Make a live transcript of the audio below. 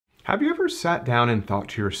Have you ever sat down and thought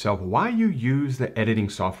to yourself why you use the editing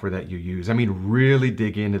software that you use? I mean, really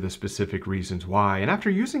dig into the specific reasons why. And after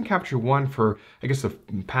using Capture One for, I guess, the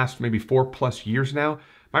past maybe 4+ years now,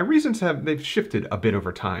 my reasons they've shifted a bit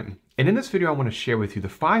over time. And in this video, I want to share with you the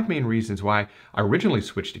 5 main reasons why I originally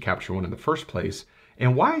switched to Capture One in the first place,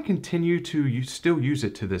 and why I continue to still use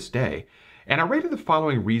it to this day. And I rated the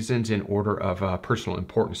following reasons in order of personal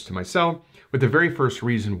importance to myself, with the very first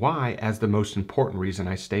reason why as the most important reason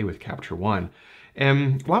I stay with Capture One.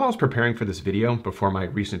 And while I was preparing for this video before my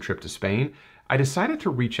recent trip to Spain, I decided to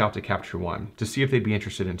reach out to Capture One to see if they'd be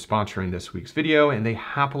interested in sponsoring this week's video, and they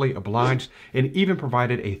happily obliged and even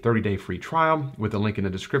provided a 30-day free trial with a link in the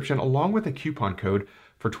description, along with a coupon code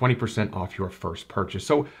for 20% off your first purchase.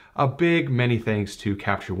 So a big many thanks to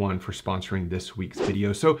Capture One for sponsoring this week's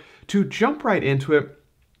video. So to jump right into it,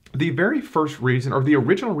 the very first reason, or the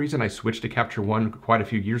original reason I switched to Capture One quite a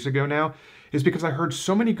few years ago now, is because I heard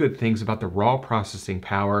so many good things about the raw processing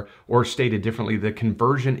power, or stated differently, the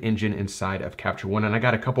conversion engine inside of Capture One. And I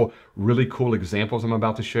got a couple really cool examples I'm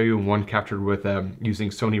about to show you. One captured with using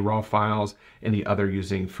Sony RAW files, and the other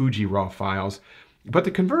using Fuji RAW files. But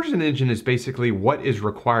the conversion engine is basically what is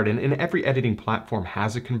required, and every editing platform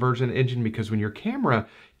has a conversion engine, because when your camera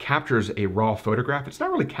captures a raw photograph, it's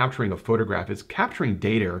not really capturing a photograph, it's capturing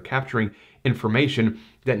data or capturing information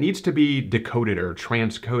that needs to be decoded or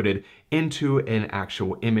transcoded into an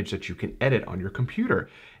actual image that you can edit on your computer.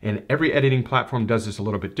 And every editing platform does this a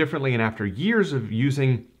little bit differently, and after years of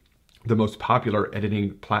using the most popular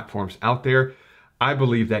editing platforms out there, I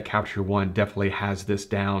believe that Capture One definitely has this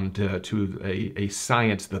down to a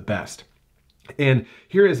science the best. And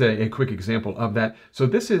here is a quick example of that. So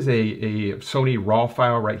this is a Sony RAW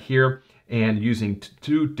file right here, and using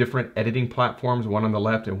 2 different editing platforms, one on the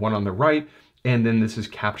left and one on the right. And then this is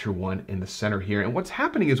Capture One in the center here. And what's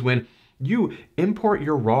happening is when you import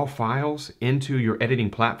your raw files into your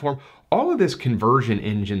editing platform, all of this conversion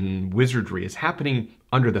engine wizardry is happening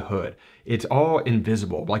under the hood. It's all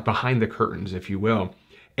invisible, like behind the curtains, if you will.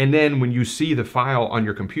 And then when you see the file on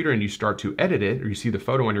your computer and you start to edit it, or you see the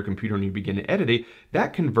photo on your computer and you begin to edit it,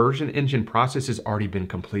 that conversion engine process has already been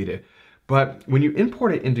completed. But when you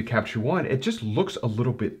import it into Capture One, it just looks a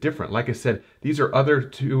little bit different. Like I said, these are other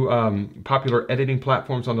 2 popular editing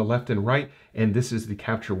platforms on the left and right, and this is the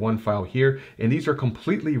Capture One file here. And these are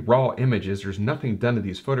completely raw images. There's nothing done to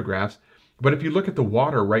these photographs. But if you look at the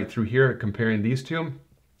water right through here, comparing these 2,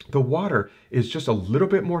 the water is just a little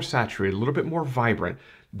bit more saturated, a little bit more vibrant.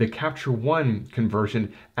 The Capture One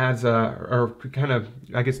conversion adds or kind of,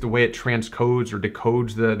 I guess, the way it transcodes or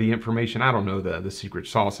decodes the information. I don't know the secret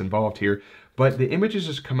sauce involved here, but the images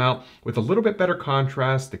just come out with a little bit better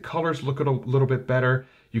contrast. The colors look a little bit better.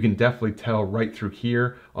 You can definitely tell right through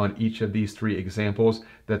here on each of these 3 examples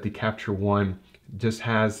that the Capture One just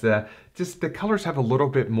has the colors have a little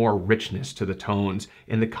bit more richness to the tones,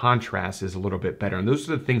 and the contrast is a little bit better. And those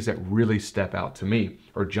are the things that really step out to me,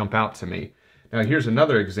 or jump out to me. Now here's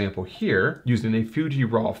another example here using a Fuji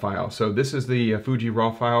RAW file. So this is the Fuji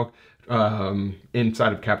RAW file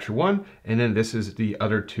inside of Capture One, and then this is the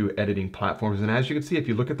other 2 editing platforms. And as you can see, if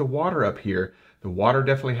you look at the water up here, the water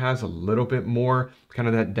definitely has a little bit more kind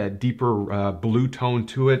of that deeper blue tone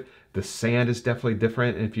to it. The sand is definitely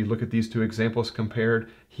different. And if you look at these 2 examples compared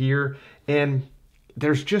here, and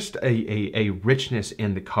there's just a richness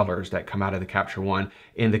in the colors that come out of the Capture One,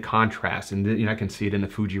 and the contrast, and I can see it in the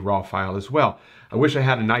Fuji RAW file as well. I wish I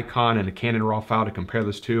had a Nikon and a Canon RAW file to compare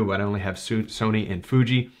this to, but I only have Sony and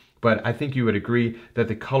Fuji. But I think you would agree that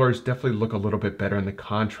the colors definitely look a little bit better, and the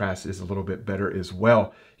contrast is a little bit better as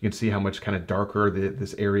well. You can see how much kind of darker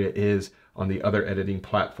this area is on the other editing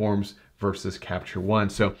platforms versus Capture One.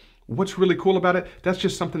 So what's really cool about it, that's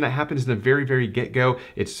just something that happens in the very, very get-go.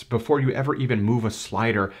 It's before you ever even move a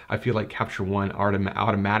slider. I feel like Capture One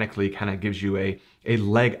automatically kind of gives you a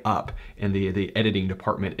leg up in the editing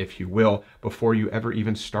department, if you will, before you ever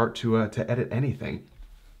even start to edit anything.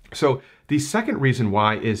 So the second reason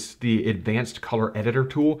why is the advanced color editor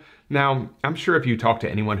tool. Now, I'm sure if you talk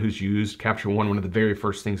to anyone who's used Capture One, one of the very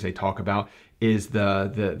first things they talk about is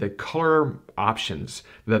the color options.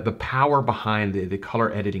 The power behind the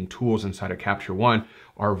color editing tools inside of Capture One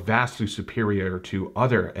are vastly superior to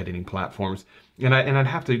other editing platforms. And I'd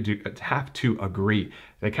have to agree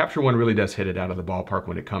that Capture One really does hit it out of the ballpark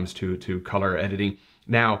when it comes to color editing.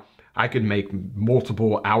 Now, I could make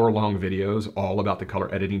multiple hour-long videos all about the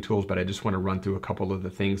color editing tools, but I just want to run through a couple of the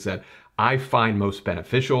things that I find most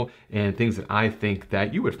beneficial, and things that I think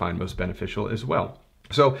that you would find most beneficial as well.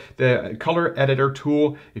 So the color editor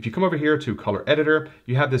tool, if you come over here to color editor,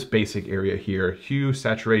 you have this basic area here: hue,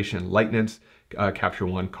 saturation, lightness, Capture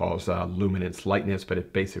One calls luminance lightness, but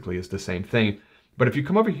it basically is the same thing. But if you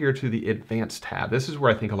come over here to the advanced tab, this is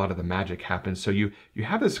where I think a lot of the magic happens. So you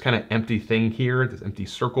have this kind of empty thing here, this empty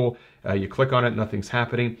circle. You click on it, nothing's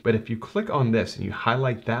happening. But if you click on this and you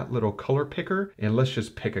highlight that little color picker, and let's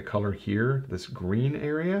just pick a color here, this green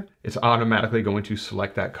area, it's automatically going to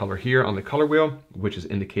select that color here on the color wheel, which is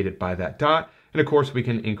indicated by that dot. And of course, we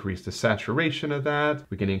can increase the saturation of that.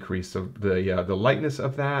 We can increase the lightness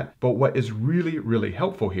of that. But what is really, really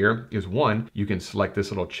helpful here is, one, you can select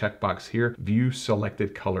this little checkbox here, view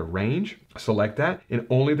selected color range. Select that, and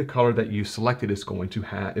only the color that you selected is going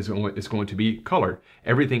to be colored.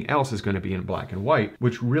 Everything else is going to be in black and white,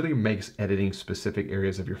 which really makes editing specific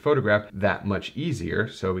areas of your photograph that much easier.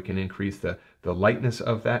 So we can increase the lightness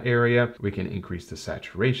of that area. We can increase the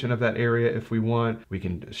saturation of that area if we want. We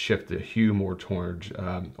can shift the hue more towards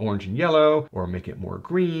orange and yellow, or make it more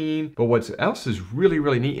green. But what else is really,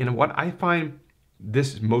 really neat, and what I find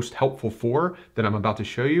this most helpful for that I'm about to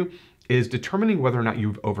show you, is determining whether or not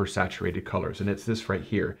you've oversaturated colors, and it's this right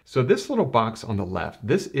here. So this little box on the left,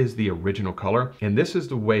 this is the original color, and this is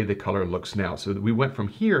the way the color looks now. So we went from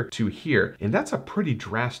here to here, and that's a pretty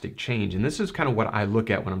drastic change. And this is kind of what I look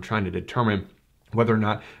at when I'm trying to determine whether or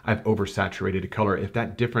not I've oversaturated a color. If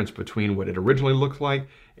that difference between what it originally looked like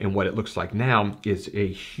and what it looks like now is a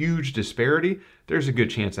huge disparity, there's a good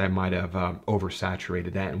chance I might have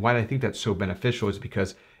oversaturated that. And why I think that's so beneficial is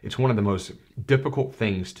because it's one of the most difficult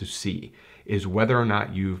things to see, is whether or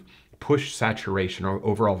not you've pushed saturation or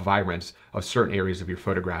overall vibrance of certain areas of your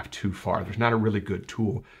photograph too far. There's not a really good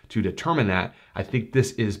tool to determine that. I think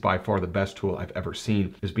this is by far the best tool I've ever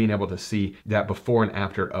seen, is being able to see that before and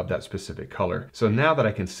after of that specific color. So now that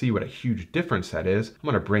I can see what a huge difference that is, I'm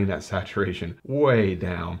gonna bring that saturation way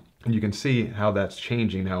down. And you can see how that's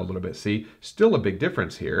changing now a little bit. See, still a big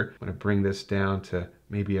difference here. I'm gonna bring this down to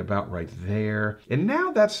maybe about right there. And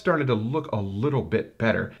now that's starting to look a little bit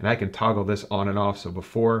better. And I can toggle this on and off. So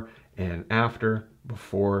before and after,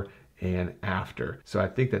 before and after. So I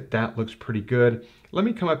think that that looks pretty good. Let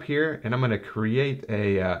me come up here and I'm gonna create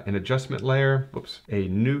an adjustment layer, a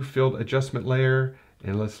new filled adjustment layer.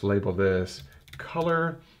 And let's label this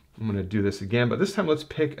color. I'm gonna do this again, but this time let's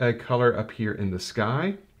pick a color up here in the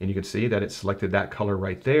sky. And you can see that it selected that color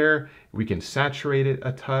right there. We can saturate it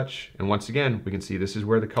a touch. And once again, we can see this is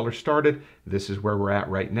where the color started. This is where we're at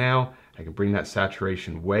right now. I can bring that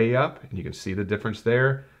saturation way up and you can see the difference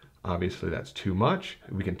there. Obviously that's too much.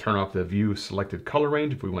 We can turn off the view selected color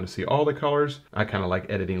range if we want to see all the colors. I kind of like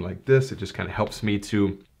editing like this. It just kind of helps me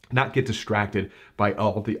to not get distracted by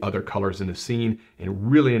all the other colors in the scene,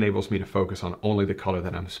 and really enables me to focus on only the color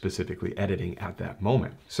that I'm specifically editing at that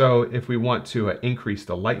moment. So if we want to increase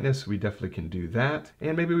the lightness, we definitely can do that.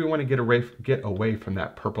 And maybe we want to get away from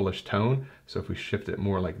that purplish tone. So if we shift it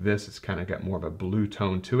more like this, it's kind of got more of a blue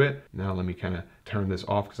tone to it. Now let me kind of turn this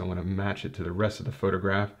off because I want to match it to the rest of the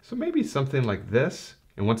photograph. So maybe something like this.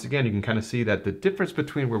 And once again, you can kind of see that the difference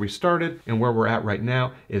between where we started and where we're at right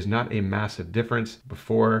now is not a massive difference.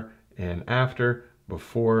 Before and after,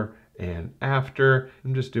 before and after.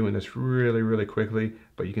 I'm just doing this really, really quickly,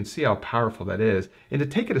 but you can see how powerful that is. And to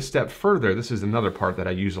take it a step further, this is another part that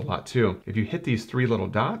I use a lot too. If you hit these three little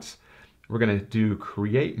dots, we're gonna do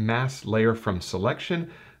create mask layer from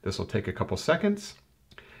selection. This will take a couple seconds.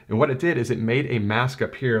 And what it did is it made a mask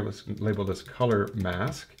up here. Let's label this color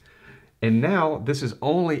mask. And now this is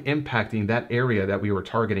only impacting that area that we were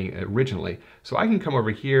targeting originally. So I can come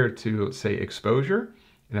over here to say exposure.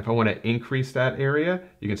 And if I want to increase that area,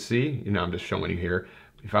 you can see, I'm just showing you here.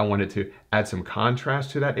 If I wanted to add some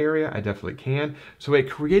contrast to that area, I definitely can. So it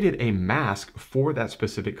created a mask for that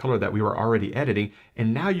specific color that we were already editing.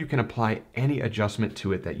 And now you can apply any adjustment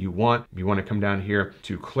to it that you want. If you want to come down here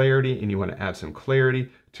to clarity and you want to add some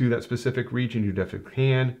clarity to that specific region, you definitely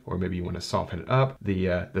can. Or maybe you want to soften it up.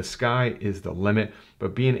 The sky is the limit,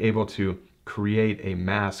 but being able to create a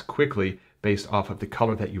mask quickly based off of the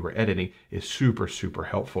color that you were editing is super, super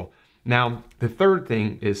helpful. Now, the third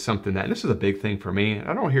thing is something that, and this is a big thing for me, and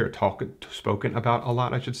I don't hear it spoken about a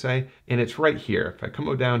lot, I should say, and it's right here. If I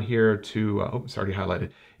come down here to, oh, it's already highlighted,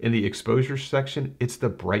 in the exposure section, it's the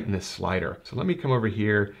brightness slider. So let me come over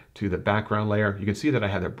here to the background layer. You can see that I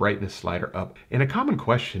have the brightness slider up. And a common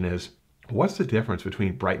question is, what's the difference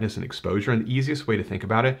between brightness and exposure? And the easiest way to think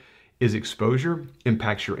about it is exposure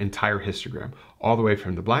impacts your entire histogram, all the way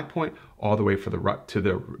from the black point, all the way to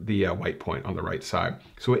the white point on the right side.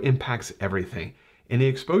 So it impacts everything. And the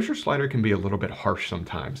exposure slider can be a little bit harsh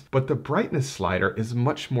sometimes, but the brightness slider is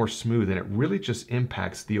much more smooth and it really just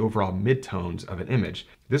impacts the overall midtones of an image.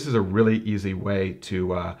 This is a really easy way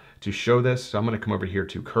to show this. So I'm gonna come over here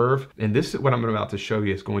to curve, and this is what I'm about to show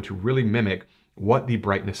you is going to really mimic what the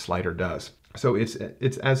brightness slider does. So it's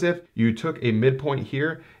as if you took a midpoint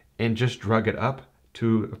here and just drug it up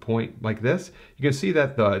to a point like this. You can see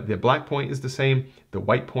that the black point is the same, the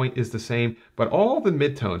white point is the same, but all the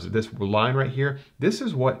midtones of this line right here, this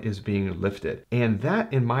is what is being lifted. And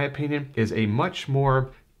that, in my opinion, is a much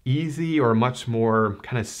more easy or much more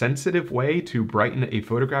kind of sensitive way to brighten a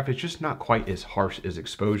photograph. It's just not quite as harsh as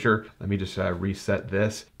exposure. Let me just reset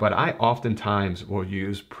this. But I oftentimes will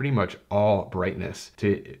use pretty much all brightness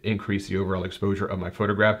to increase the overall exposure of my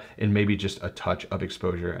photograph, and maybe just a touch of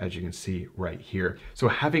exposure, as you can see right here. So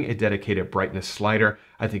having a dedicated brightness slider,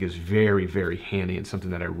 I think, is very, very handy and something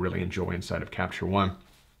that I really enjoy inside of Capture One.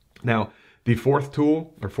 Now, the fourth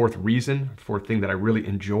tool, or fourth thing that I really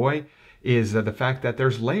enjoy is the fact that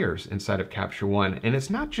there's layers inside of Capture One. And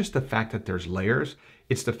it's not just the fact that there's layers,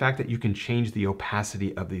 it's the fact that you can change the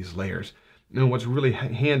opacity of these layers. And what's really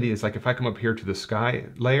handy is, like, if I come up here to the sky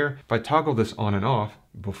layer, if I toggle this on and off,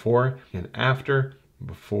 before and after,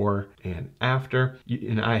 before and after,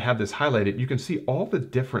 and I have this highlighted, you can see all the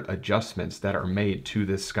different adjustments that are made to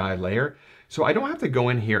this sky layer. So I don't have to go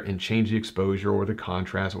in here and change the exposure or the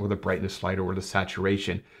contrast or the brightness slider or the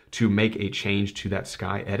saturation to make a change to that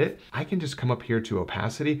sky edit. I can just come up here to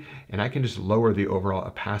opacity and I can just lower the overall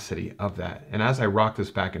opacity of that. And as I rock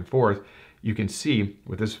this back and forth, you can see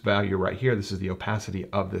with this value right here, this is the opacity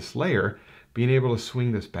of this layer, being able to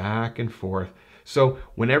swing this back and forth. So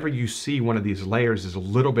whenever you see one of these layers is a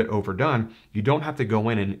little bit overdone, you don't have to go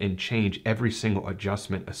in and change every single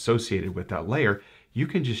adjustment associated with that layer. You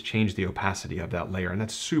can just change the opacity of that layer, and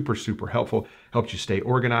that's super, super helpful. Helps you stay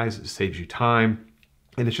organized, it saves you time,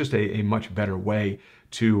 and it's just a much better way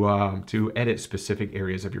to edit specific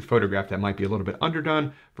areas of your photograph that might be a little bit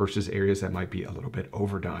underdone versus areas that might be a little bit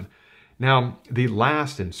overdone. Now, the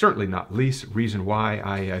last and certainly not least reason why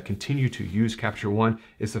I continue to use Capture One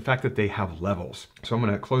is the fact that they have levels. So I'm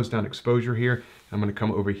going to close down exposure here. I'm going to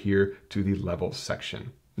come over here to the levels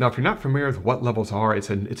section. Now, if you're not familiar with what levels are, it's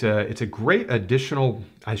a great additional,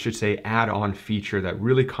 I should say, add-on feature that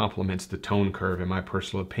really complements the tone curve. In my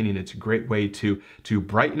personal opinion, it's a great way to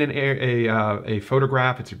brighten a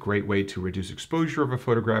photograph. It's a great way to reduce exposure of a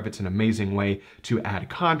photograph. It's an amazing way to add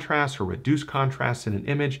contrast or reduce contrast in an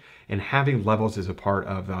image. And having levels as a part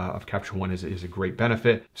of Capture One is a great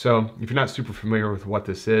benefit. So if you're not super familiar with what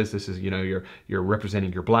this is, you're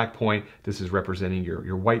representing your black point. This is representing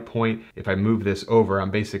your white point. If I move this over, I'm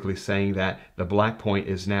basically saying that the black point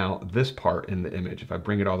is now this part in the image. If I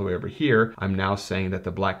bring it all the way over here, I'm now saying that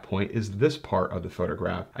the black point is this part of the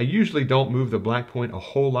photograph. I usually don't move the black point a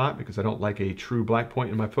whole lot because I don't like a true black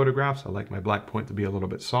point in my photographs. I like my black point to be a little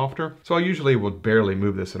bit softer. So I usually will barely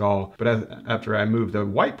move this at all. But after I move the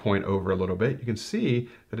white point over a little bit, you can see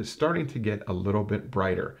that it's starting to get a little bit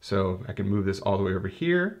brighter. So I can move this all the way over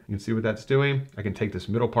here. You can see what that's doing. I can take this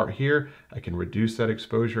middle part here. I can reduce that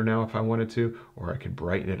exposure now if I wanted to, or I can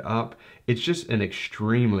brighten it up. It's just an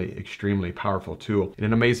extremely, extremely powerful tool in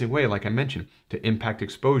an amazing way, like I mentioned, to impact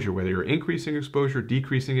exposure, whether you're increasing exposure,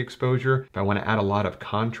 decreasing exposure. If I want to add a lot of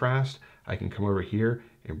contrast, I can come over here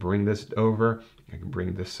and bring this over. I can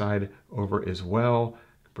bring this side over as well,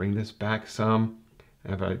 bring this back some.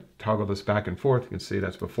 And if I toggle this back and forth, you can see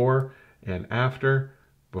that's before and after,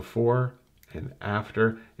 before and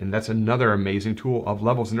after. And that's another amazing tool of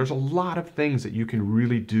levels. And there's a lot of things that you can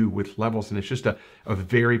really do with levels. And it's just a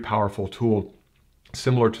very powerful tool.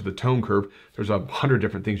 Similar to the tone curve, there's 100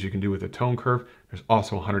 different things you can do with the tone curve. There's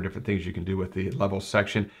also 100 different things you can do with the levels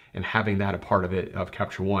section, and having that a part of it, of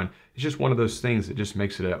Capture One, is just one of those things that just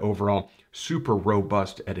makes it an overall super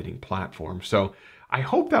robust editing platform. So I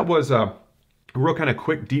hope that was a real kind of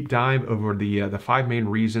quick deep dive over the 5 main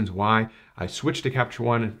reasons why I switched to Capture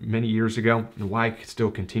One many years ago and why I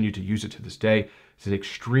still continue to use it to this day. It's an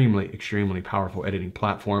extremely, extremely powerful editing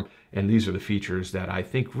platform, and these are the features that I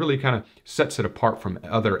think really kind of sets it apart from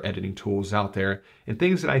other editing tools out there, and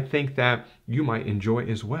things that I think that you might enjoy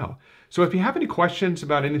as well. So if you have any questions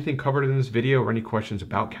about anything covered in this video or any questions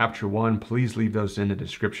about Capture One, please leave those in the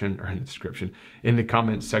description, or in the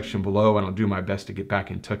comment section below, and I'll do my best to get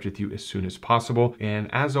back in touch with you as soon as possible.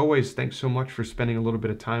 And as always, thanks so much for spending a little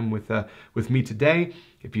bit of time with me today.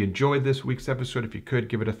 If you enjoyed this week's episode, if you could,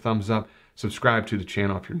 give it a thumbs up. Subscribe to the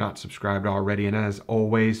channel if you're not subscribed already. And as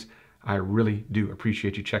always, I really do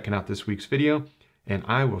appreciate you checking out this week's video, and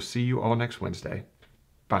I will see you all next Wednesday.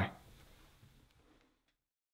 Bye.